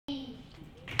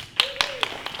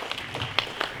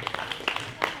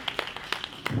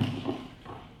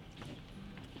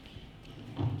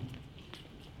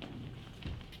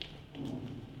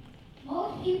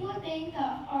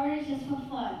just for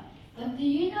fun. But do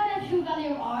you know the true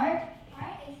value of art?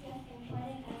 Art is just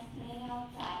important as playing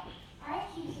outside. Art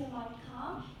keeps your mind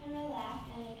calm and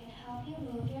relaxed, and it can help you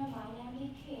move your mind and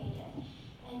be creative.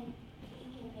 And it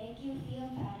can make you feel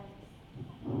better.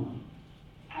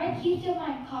 Art keeps your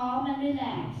mind calm and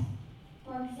relaxed.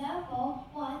 For example,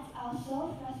 once I was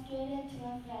so frustrated to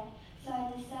a friend, so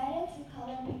I decided to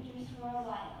color pictures for a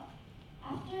while.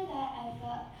 After that, I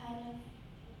felt kind of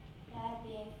bad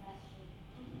being frustrated.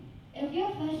 If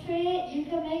you're frustrated, you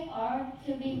can make art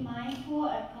to be mindful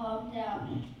and calm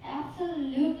down.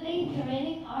 Absolutely,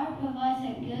 creating art provides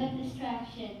a good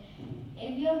distraction.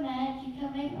 If you're mad, you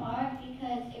can make art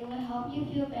because it will help you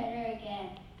feel better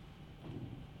again.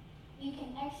 You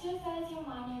can exercise your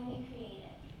mind and be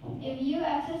creative. If you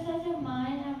exercise your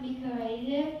mind and be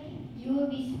creative, you will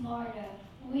be smarter.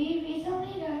 We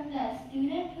recently learned that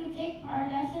students who take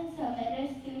art lessons are better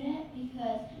students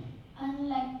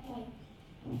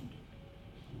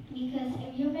because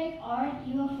if you make art,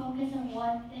 you will focus on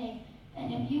one thing.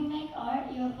 And if you make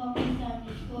art, you will focus on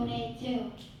your school day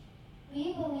too.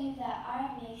 We believe that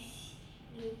art makes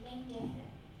you think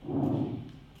different.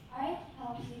 Art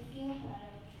helps you feel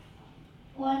better.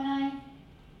 When I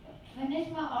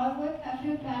finish my artwork, I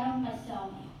feel proud of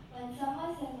myself. When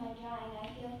someone says my drawing, I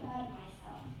feel proud of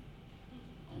myself.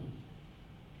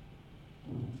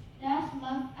 Last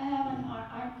month, I have an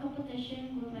art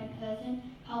competition with my cousin.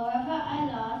 However, I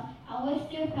lost. I was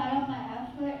still proud of my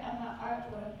effort and my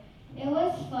artwork. It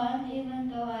was fun even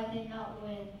though I did not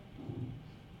win.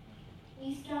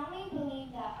 We strongly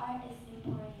believe that art is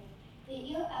important. Did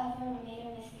you ever make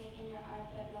a mistake in your art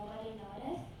but nobody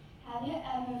noticed? Have you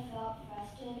ever felt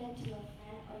frustrated to a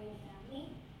friend or your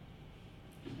family?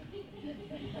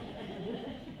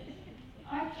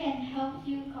 Art can help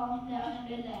you calm down and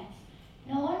relax.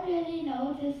 No one really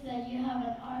notices that you have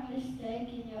an art mistake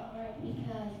in your art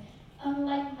because,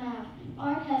 unlike math, art